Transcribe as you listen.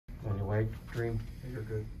way, Dream? You're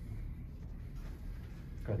good.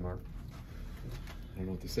 Go ahead, Mark. I don't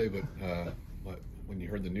know what to say, but when you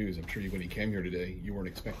heard the news, I'm sure when he came here today, you weren't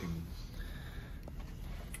expecting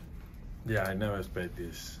this. Yeah, I never expect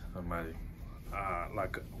this, Matty.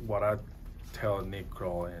 Like what I tell Nick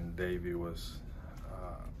Kroll and Davey was,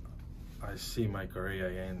 I see my career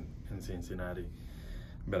in Cincinnati,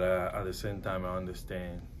 but at the same time, I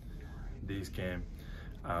understand this game.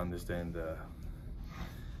 I understand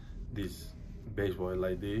this baseball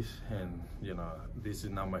like this, and you know, this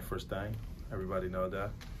is not my first time. Everybody know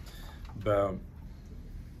that, but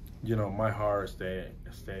you know, my heart stay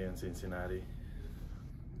in Cincinnati,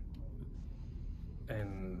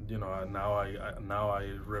 and you know, now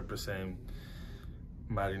I represent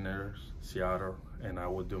Mariners, Seattle, and I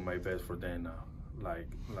will do my best for them now. Like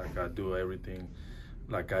I do everything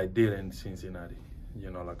like I did in Cincinnati.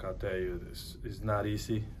 You know, like I'll tell you, it's not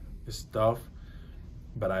easy, it's tough,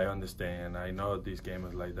 but I understand. I know this game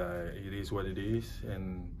is like that. It is what it is,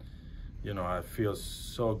 and you know, I feel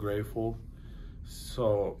so grateful.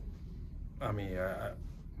 So, I mean,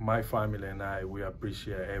 my family and I, we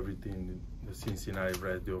appreciate everything the Cincinnati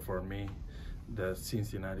Reds do for me, the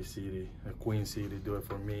Cincinnati City, the Queen City do it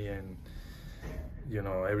for me, and you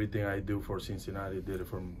know, everything I do for Cincinnati did it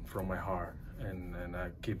from my heart, and I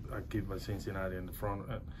keep my Cincinnati in the front,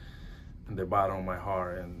 in the bottom of my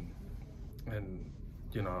heart, and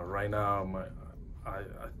you know, right now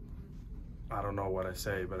I don't know what I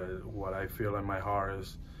say, but what I feel in my heart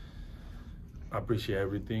is I appreciate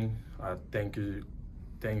everything.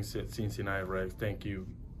 Thanks Cincinnati Reds. Thank you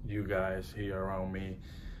guys here around me.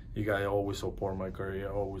 You guys always support my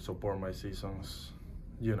career, always support my seasons,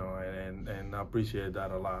 you know, and I appreciate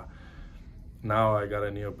that a lot. Now I got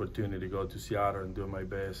a new opportunity to go to Seattle and do my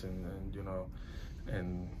best, and you know,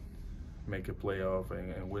 and make a playoff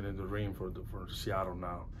and win in the ring for Seattle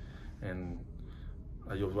now. And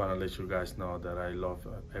I just want to let you guys know that I love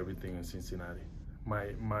everything in Cincinnati.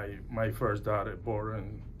 My first daughter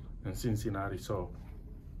born in Cincinnati, so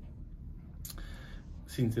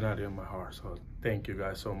Cincinnati in my heart. So thank you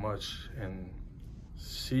guys so much, and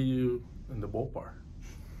see you in the ballpark.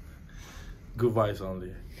 Good vibes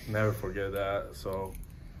only. Never forget that. So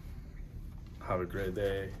have a great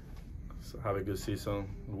day. So have a good season.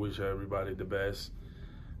 Wish everybody the best,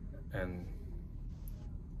 and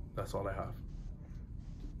that's all I have.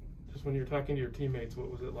 Just when you're talking to your teammates,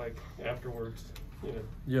 what was it like afterwards?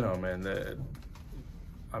 You know, man.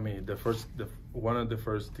 I mean, one of the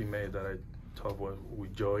first teammates that I talked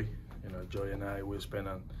with Joy. You know, Joy and I, we spent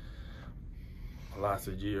lots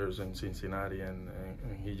of years in Cincinnati, and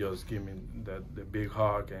he just gave me the big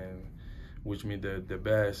hug and wish me the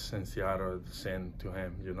best, and Seattle sent to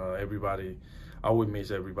him. You know, everybody, I would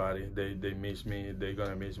miss everybody. They miss me. They're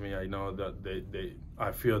gonna miss me. I know that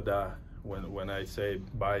I feel that when I say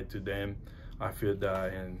bye to them, I feel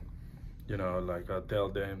that, and you know, like I tell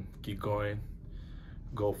them, keep going,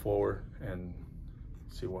 go forward, and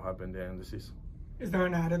see what happens at the end of the season. Is there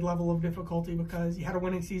an added level of difficulty because you had a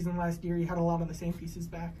winning season last year, you had a lot of the same pieces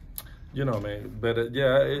back? You know, man, but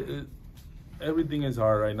yeah, everything is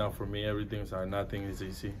hard right now for me. Everything is hard. Nothing is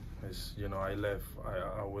easy. It's, you know, I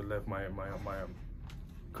will left my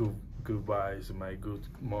good vibes, my good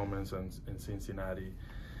moments in Cincinnati.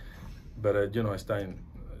 But you know, it's time.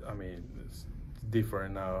 I mean, it's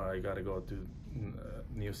different now. I gotta go to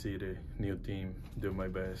new city, new team, do my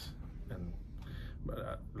best, and.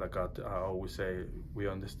 But like I always say, I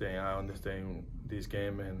understand this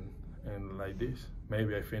game, and like this,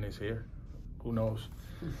 maybe I finish here. Who knows?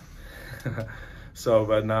 So,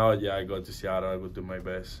 but now, yeah, I go to Seattle. I will do my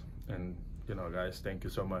best, and you know, guys, thank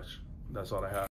you so much. That's all I have.